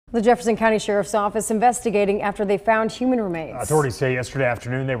The Jefferson County Sheriff's Office investigating after they found human remains. Authorities say yesterday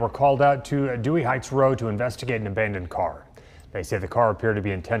afternoon they were called out to Dewey Heights Road to investigate an abandoned car. They say the car appeared to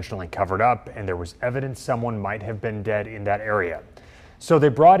be intentionally covered up and there was evidence someone might have been dead in that area. So they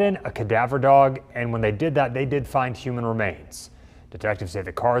brought in a cadaver dog, and when they did that, they did find human remains. Detectives say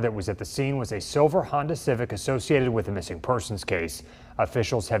the car that was at the scene was a silver Honda Civic associated with the missing persons case.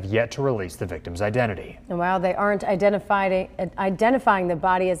 Officials have yet to release the victim's identity. And while they aren't identifying the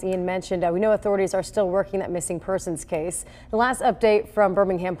body, as Ian mentioned, we know authorities are still working that missing persons case. The last update from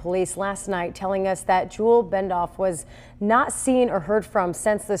Birmingham police last night telling us that Jewel Bendoff was not seen or heard from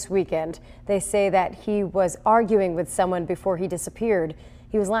since this weekend. They say that he was arguing with someone before he disappeared.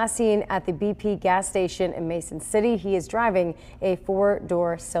 He was last seen at the BP gas station in Mason City. He is driving a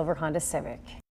four-door silver Honda Civic.